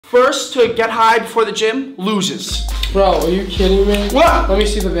First to get high before the gym loses. Bro, are you kidding me? What? Let me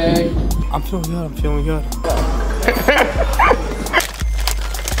see the bag. I'm feeling good, I'm feeling good.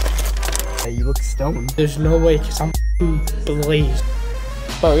 Hey, you look stoned. There's no way, because I'm blazed.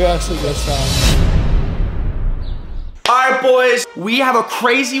 Bro, you're actually gonna stop. Alright boys, we have a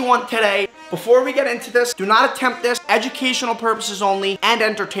crazy one today. Before we get into this, do not attempt this. Educational purposes only and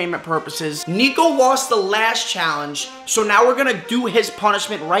entertainment purposes. Nico lost the last challenge, so now we're gonna do his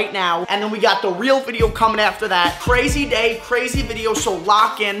punishment right now. And then we got the real video coming after that. Crazy day, crazy video, so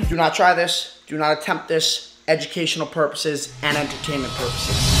lock in. Do not try this, do not attempt this. Educational purposes and entertainment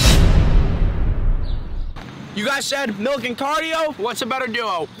purposes. You guys said milk and cardio? What's a better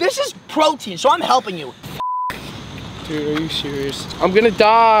duo? This is protein, so I'm helping you. Dude, are you serious? I'm gonna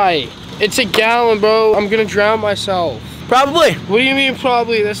die. It's a gallon, bro. I'm gonna drown myself. Probably. What do you mean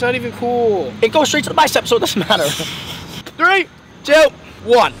probably? That's not even cool. It goes straight to the bicep, so it doesn't matter. 3, 2,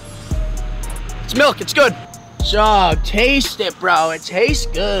 1. It's milk, it's good. So, taste it, bro. It tastes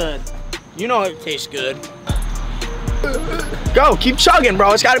good. You know it tastes good. Go, keep chugging,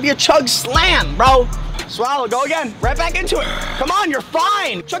 bro. It's gotta be a chug slam, bro. Swallow, go again. Right back into it. Come on, you're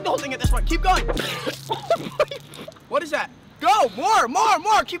fine. Chug the whole thing at this point. Keep going. What is that? Go, more.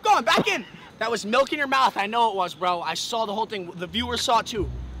 Keep going, back in. That was milk in your mouth. I know it was, bro. I saw the whole thing. The viewers saw it too.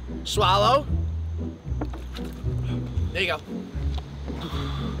 Swallow. There you go.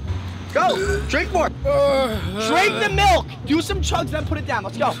 Go, drink more. Drink the milk. Do some chugs, then put it down.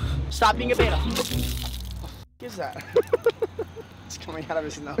 Let's go. Stop being a beta. What is that? It's coming out of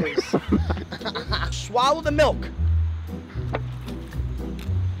his nose. Swallow the milk.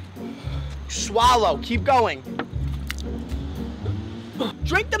 Swallow, keep going.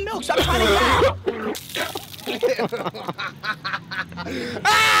 Drink the milk, stop trying to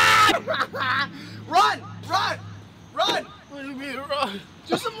Run! What do you mean run?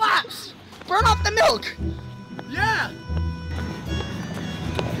 Do some laps. Burn off the milk. Yeah.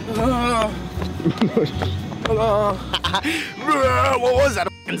 What was that,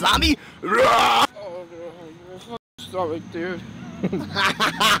 a zombie? Stop it, dude.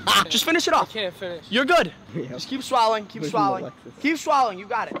 Just finish it off. I can't finish. You're good. Yeah. Just keep swallowing, keep swallowing. Keep swallowing, you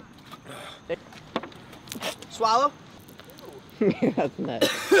got it. Swallow. That's nice.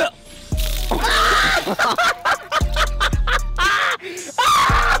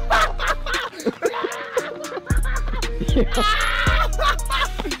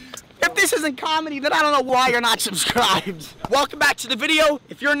 If this isn't comedy, then I don't know why you're not subscribed. Welcome back to the video.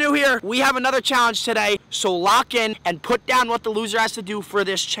 If you're new here, we have another challenge today. So lock in and put down what the loser has to do for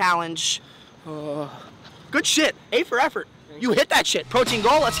this challenge. Good shit. A for effort. You hit that shit. Protein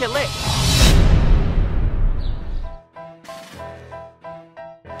goal, let's get lit.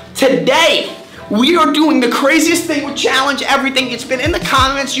 Today, we are doing the craziest thing with challenge everything. It's been in the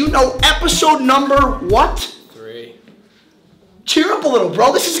comments. You know, episode number what? 3. Cheer up a little,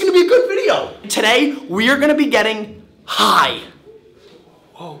 bro. This is gonna be a good video. Today, we are gonna be getting high.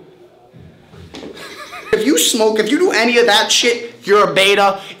 Whoa. If you smoke, if you do any of that shit, you're a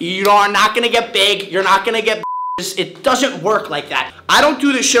beta. You are not gonna get big. You're not gonna get It doesn't work like that. I don't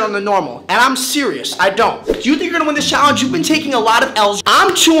do this shit on the normal, and I'm serious. I don't. Do you think you're gonna win this challenge? You've been taking a lot of L's.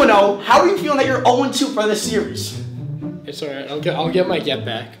 I'm 2-0. How are you feeling that you're 0-2 for this series? It's alright. I'll get my get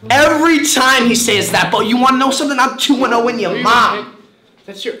back. Every time he says that, but you wanna know something? I'm 2-0 in your mom.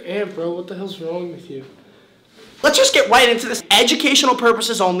 That's your aunt, bro. What the hell's wrong with you? Let's just get right into this. Educational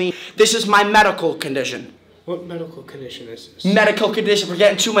purposes only. This is my medical condition. What medical condition is this? Medical condition for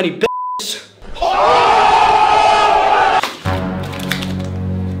getting too many bitches.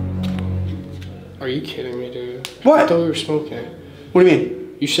 Are you kidding me, dude? What? I thought we were smoking. What do you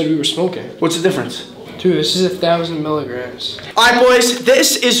mean? You said we were smoking. What's the difference? Dude, this is 1,000 milligrams. Alright, boys,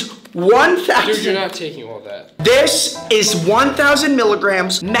 this is 1,000. Dude, you're not taking all that. This is 1,000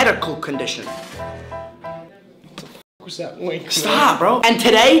 milligrams medical condition. What was that wink? Stop, bro. And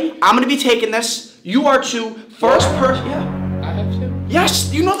today, I'm gonna be taking this. You are to first person. Yeah. I have to?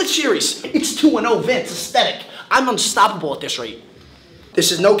 Yes, you know the series. It's 2-0 Vince, aesthetic. I'm unstoppable at this rate.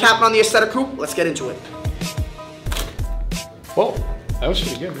 This is no capping on the aesthetic crew. Let's get into it. Whoa, that was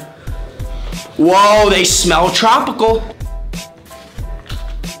pretty good, man. Whoa, they smell tropical.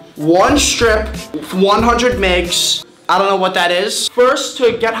 1 strip, 100 mgs. I don't know what that is. First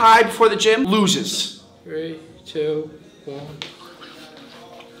to get high before the gym loses. 3, 2, 1.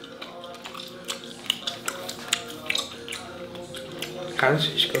 Kind of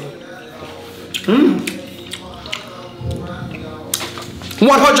tastes good.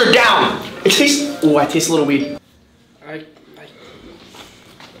 100 down. It tastes. Ooh, I taste a little weed.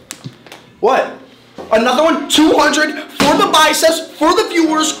 What? Another one? 200 for the biceps, for the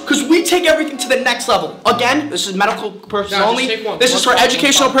viewers, because we take everything to the next level. Again, this is medical purposes only. This is for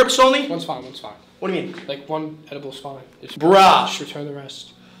educational purposes only. One's fine, one's fine. What do you mean? Like one edible's fine. Bruh. Just return the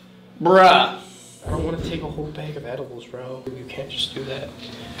rest. Bruh. I don't want to take a whole bag of edibles, bro. You can't just do that.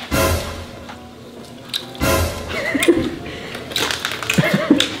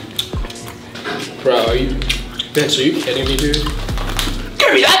 Bro, Vince, are you kidding me, dude?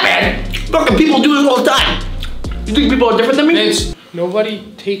 Give me that, man. Fucking people do this all the time. You think people are different than me? Vince,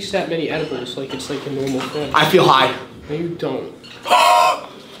 nobody takes that many edibles like it's like a normal thing. I feel high. No, you don't.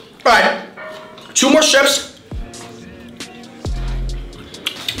 Alright, 2 more strips.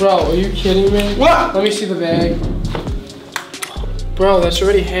 Bro, are you kidding me? What? Let me see the bag. Bro, that's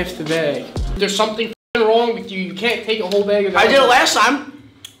already half the bag. There's something wrong with you. You can't take a whole bag of edibles. I did it last time.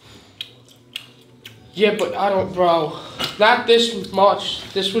 Yeah, but I don't, bro. Not this much.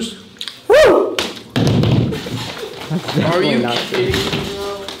 This was... Woo! Are you kidding me,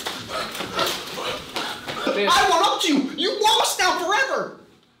 bro? I went up to you. You lost now forever.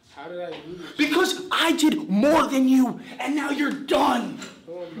 How did I lose? Because I did more than you, and now you're done.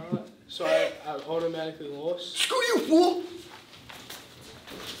 No, I'm not. So I automatically lost? Screw you, fool.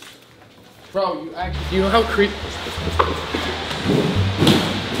 Bro, you actually... You know how creepy...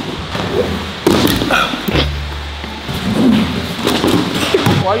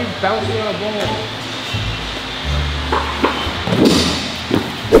 Why are you bouncing on a ball?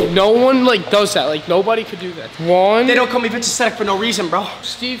 No one like does that. Like nobody could do that. One. They don't call me Vince Aesthetic for no reason, bro.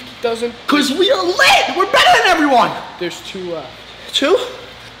 Steve doesn't. Cause we are lit. We're better than everyone. There's 2 left. 2?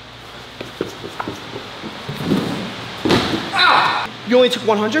 Ah! You only took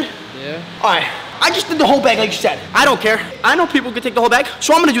 100? Yeah. All right. I just did the whole bag like you said. I don't care. I know people could take the whole bag,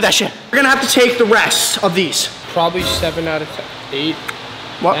 so I'm gonna do that shit. We're gonna have to take the rest of these. Probably 7 out of 10. 8.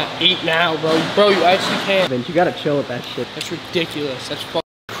 What? 8 now, bro. Bro, you actually can't. Vince, you gotta chill with that shit. That's ridiculous. That's fucking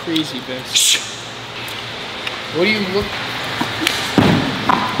crazy, Vince. Shh. What do you look?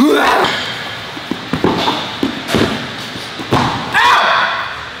 Ow!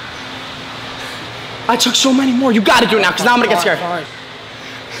 I took so many more. You gotta do it now, because now I'm gonna get scared. Fine.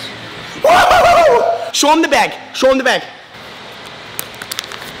 Show him the bag. Show him the bag.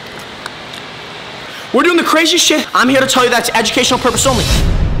 We're doing the craziest shit. I'm here to tell you that's educational purpose only.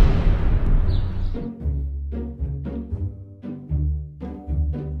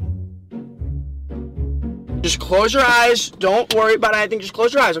 Just close your eyes. Don't worry about anything. Just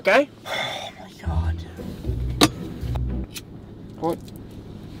close your eyes, okay? Oh my God. What?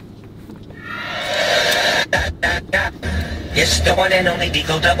 It's the one and only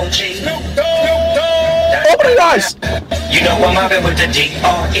Digo Double G. Open your eyes. You know I'm mobbing with the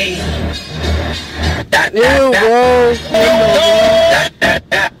D-R-E. Ew, bro.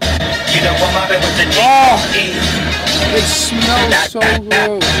 You know I'm mobbing with the D-R-E. It smells so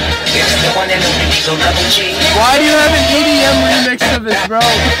gross. It's the one and only Digo Double G. Why do you have an EDM remix of it, bro?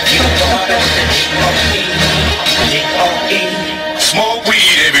 You know I'm mobbing with the D-R-E. D-R-E. Smoke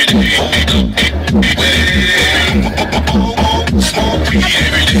weed every day. Smoke weed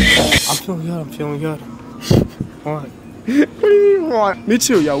every day. I'm feeling good. I'm feeling good. What? What do you want? Me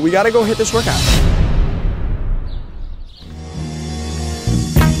too, yo. We gotta go hit this workout.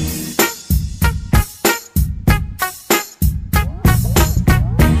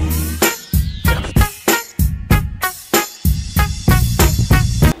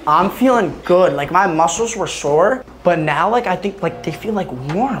 I'm feeling good. Like my muscles were sore, but now like I think like they feel like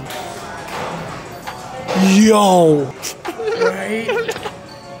warm. Yo. Right?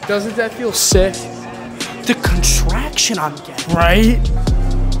 Doesn't that feel sick? The contraction I'm getting. Right?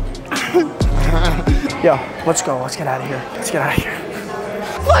 Yo, let's go. Let's get out of here. Let's get out of here.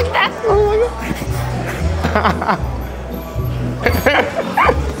 Fuck that. Oh my God.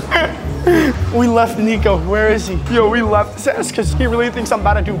 We left Nico. Where is he? Yo, we left his ass because he really thinks I'm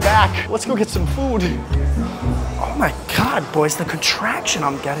about to do back. Let's go get some food. Oh my God, boys. The contraction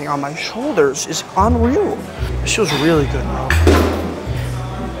I'm getting on my shoulders is unreal. This feels really good, bro.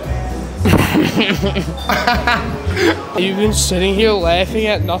 You've been sitting here laughing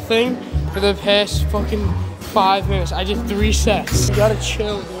at nothing for the past fucking 5 minutes. I did 3 sets. You gotta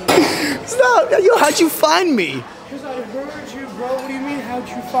chill, dude. Stop. Yo, how'd you find me? Because I heard you, bro. What do you mean, how'd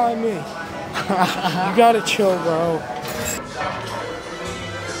you find me? You gotta chill, bro.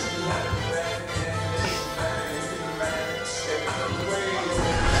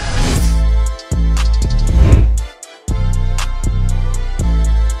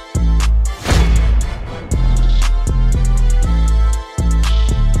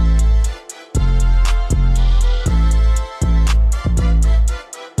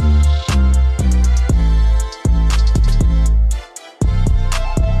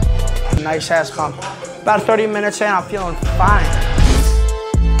 nice ass pump. About 30 minutes in, I'm feeling fine.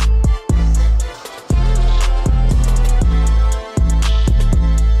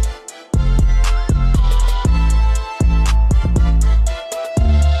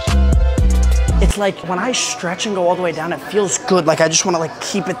 It's like when I stretch and go all the way down, it feels good. Like I just want to like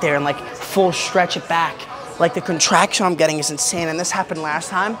keep it there and like full stretch it back. Like the contraction I'm getting is insane, and this happened last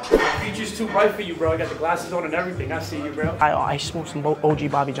time. Future's too bright for you, bro. I got the glasses on and everything. I see you, bro. I smoked some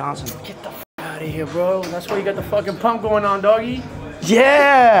OG Bobby Johnson. Get the f out of here, bro. That's why you got the fucking pump going on, doggy.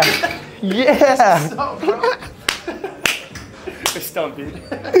 Yeah! Yeah! It's stumped, dude.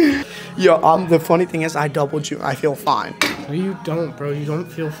 Yo, the funny thing is I doubled you. I feel fine. No, you don't, bro. You don't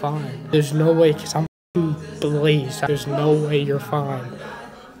feel fine. There's no way, because I'm blazed. There's no way you're fine.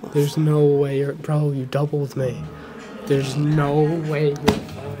 There's no way you're... Bro, you doubled me. There's no way you're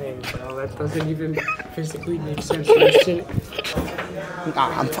fine, bro. That doesn't even physically make sense.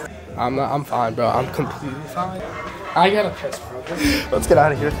 Nah, I'm fine. I'm fine, bro. I'm completely fine. I gotta piss, bro. Let's get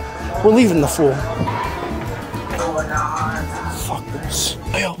out of here. We're leaving the fool. Fuck this.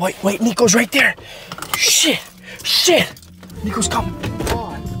 Yo, wait, Nico's right there. Shit. Nico's coming.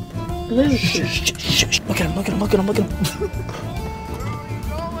 Shh. Look at him.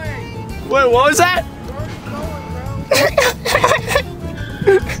 Wait, what was that?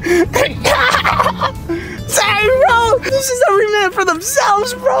 Sorry, bro. This is every man for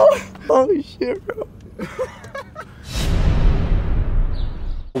themselves, bro. Holy shit, bro.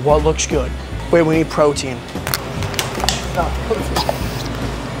 What looks good? Wait, we need protein.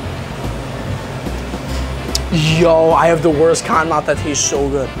 Yo, I have the worst Cottonmouth that tastes so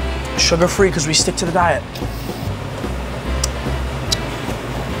good. Sugar-free, because we stick to the diet.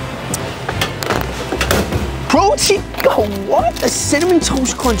 Protein? Oh, what? A Cinnamon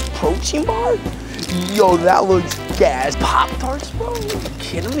Toast Crunch protein bar? Yo, that looks gas. Pop-Tarts, bro? Are you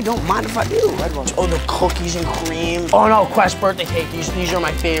kidding me? Don't mind if I do. Oh, the cookies and cream. Oh, no, Quest birthday cake. These are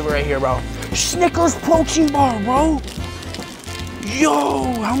my favorite right here, bro. Snickers protein bar, bro. Yo,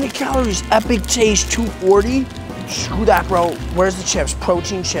 how many calories? Epic Taste, 240. Screw that, bro. Where's the chips?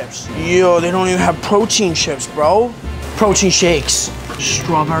 Protein chips. Yo, they don't even have protein chips, bro. Protein shakes.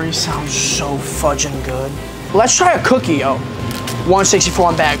 Strawberry sounds so fudging good. Let's try a cookie, yo. 164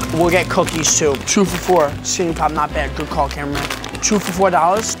 on bag. We'll get cookies too. 2 for $4. Skinny Pop, not bad. Good call, cameraman. 2 for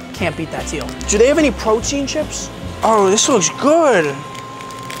 $4. Can't beat that deal. Do they have any protein chips? Oh, this looks good.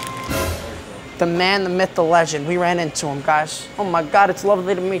 The man, the myth, the legend. We ran into him, guys. Oh my God, it's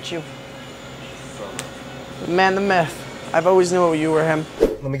lovely to meet you. The man, the myth. I've always knew you were him.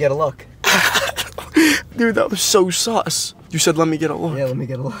 Let me get a look. Dude, that was so sus. You said, let me get a look. Yeah, let me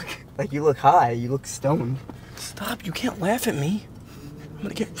get a look. Like, you look high. You look stoned. Stop, you can't laugh at me. I'm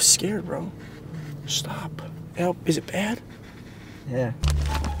gonna get scared, bro. Stop. Help, is it bad? Yeah.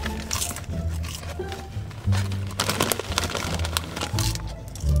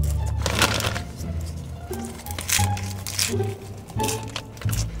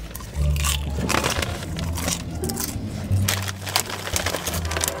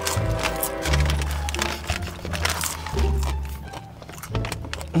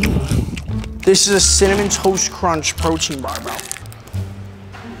 This is a Cinnamon Toast Crunch protein bar, bro.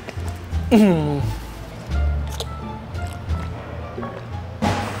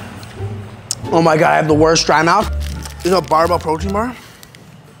 Oh my God, I have the worst dry mouth. This is a barbell protein bar.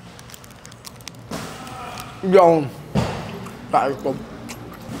 Yo, that is good.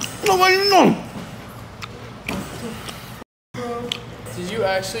 No. Did you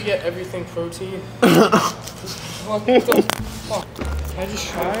actually get everything protein? What the fuck? Can I just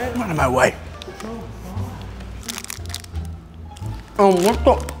try it? Out of my way. Oh, what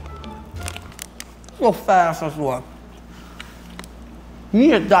the? So fast as well. You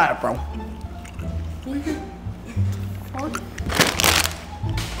need a diet, bro.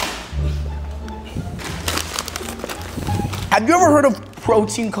 Have you ever heard of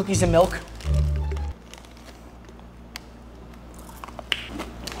protein cookies and milk?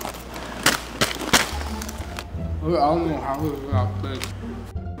 I don't know how it was out, but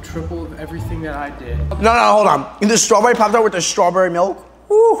triple of everything that I did. No, hold on. In the strawberry Pop-Tart with the strawberry milk?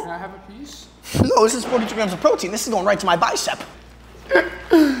 Woo. Can I have a piece? No, this is 42 grams of protein. This is going right to my bicep.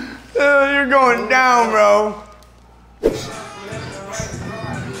 You're going down, bro.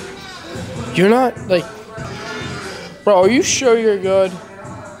 You're not, like... Bro, are you sure you're good?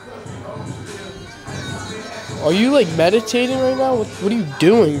 Are you, like, meditating right now? What are you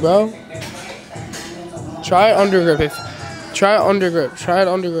doing, bro? Try undergrip. Try it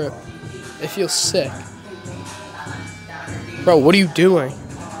undergrip. It feels sick. Bro, what are you doing?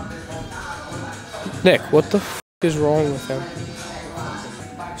 Nick, what the f is wrong with him?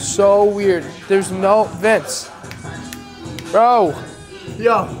 So weird. There's no Vince. Bro.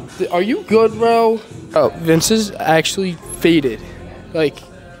 Yo. Are you good, bro? Oh, Vince is actually faded. Like,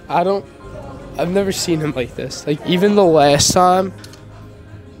 I've never seen him like this. Like, even the last time.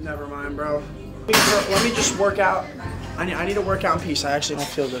 Never mind, bro. Let me just work out. I need to work out in peace. I actually don't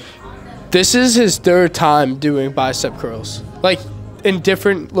feel good. This is his third time doing bicep curls. Like, in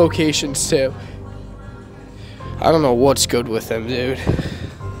different locations, too. I don't know what's good with him, dude.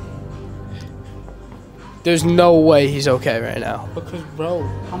 There's no way he's okay right now. Because, bro,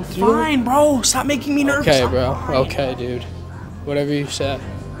 I'm fine, bro. Stop making me nervous. Okay, bro. Okay, dude. Whatever you said.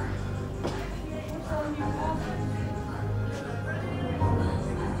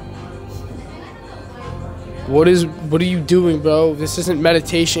 What are you doing, bro? This isn't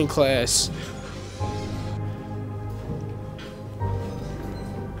meditation class.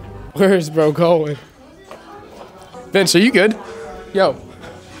 Where is bro going? Vince, are you good? Yo.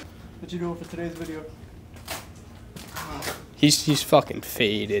 What you doing for today's video? He's fucking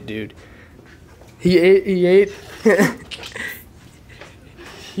faded, dude. He ate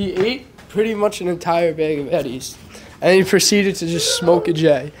he ate pretty much an entire bag of Eddies, and he proceeded to just smoke a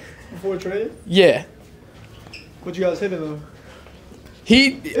J. Before training? Yeah. What you guys hitting though?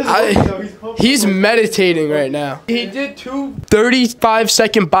 He's meditating right now. He did 2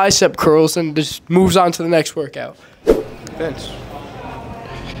 35-second bicep curls and just moves on to the next workout. Vince.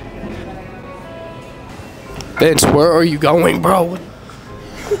 Vince, where are you going, bro?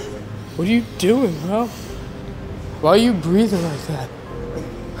 What are you doing, bro? Why are you breathing like that?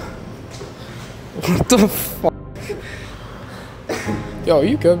 What the fuck? Yo, are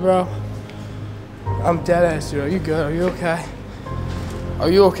you good, bro? I'm dead ass, dude. Are you good? Are you okay? Are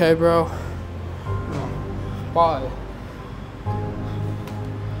you okay, bro? Why?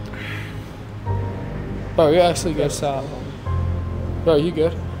 Bro, you're actually good, stop. Bro, you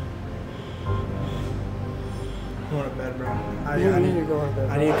good? I'm going to bed, bro. I need to go to bed.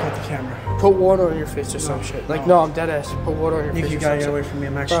 I need to cut the camera. Put water on your face or some shit. Like, no, I'm dead ass. Put water on your face. You or gotta some get shit. away from me.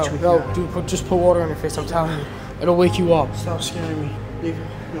 I'm actually tweaking Bro, out. dude, just put water on your face. I'm telling you. It'll wake you up. Stop scaring me.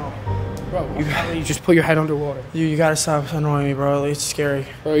 No. Bro, you just put your head underwater. You gotta stop annoying me, bro. It's scary.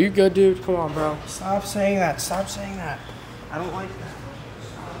 Bro, you good, dude? Come on, bro. Stop saying that. Stop saying that. I don't like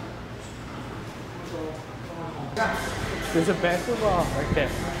that. There's a bathroom right there.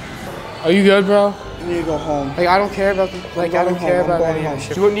 Are you good, bro? I need to go home. Like, I don't care about the, like, I don't care about any of this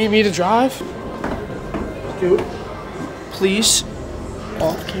shit. Do you need me to drive? Dude, please,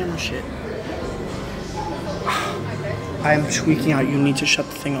 off camera shit. I am tweaking out. You need to shut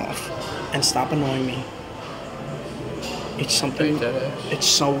the thing off and stop annoying me. It's something. It's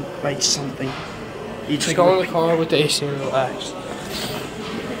so like something. You Just go in the car with the AC and relax.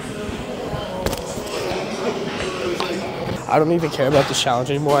 I don't even care about this challenge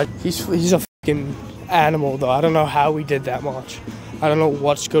anymore. He's a fucking animal, though. I don't know how we did that much. I don't know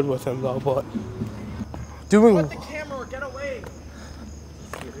what's good with him, though, but doing. Put the camera. Get away.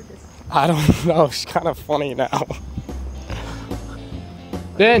 I don't know. It's kind of funny now.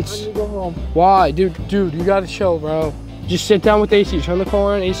 Vince. Go home. Why, dude? You gotta chill, bro. Just sit down with the AC. Turn the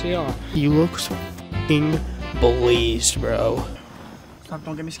car on, AC on. He looks fucking blazed, bro. Stop!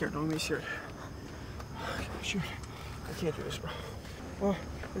 Don't get me scared. Don't get me scared. Shoot. I can't do this, bro. Oh,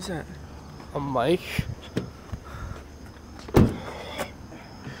 what's that? A mic.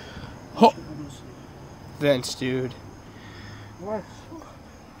 Oh. Vince, dude. What?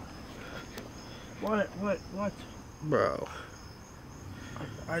 What? Bro.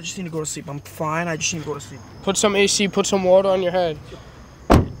 I just need to go to sleep. I'm fine. I just need to go to sleep. Put some AC, put some water on your head.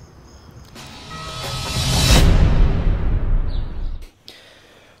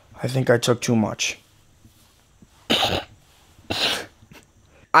 I think I took too much.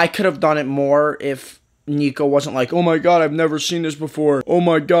 I could have done it more if Nico wasn't like, oh my god, I've never seen this before. Oh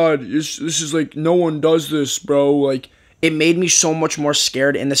my god, this is like, no one does this, bro. Like, it made me so much more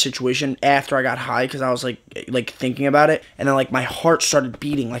scared in the situation after I got high because I was like thinking about it. And then like my heart started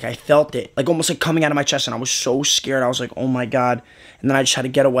beating. Like I felt it. Like almost like coming out of my chest. And I was so scared. I was like, oh my god. And then I just had to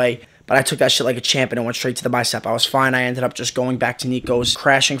get away. But I took that shit like a champ and it went straight to the bicep. I was fine. I ended up just going back to Nico's,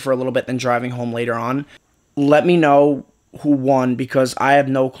 crashing for a little bit, then driving home later on. Let me know who won because I have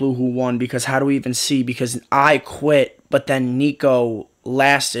no clue who won because how do we even see? Because I quit, but then Nico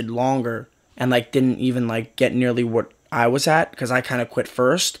lasted longer and like didn't even like get nearly what I was at because I kind of quit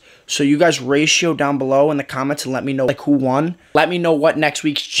first. So you guys ratio down below in the comments and let me know like who won. Let me know what next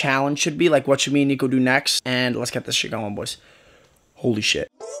week's challenge should be. Like what should me and Nico do next? And let's get this shit going, boys. Holy shit.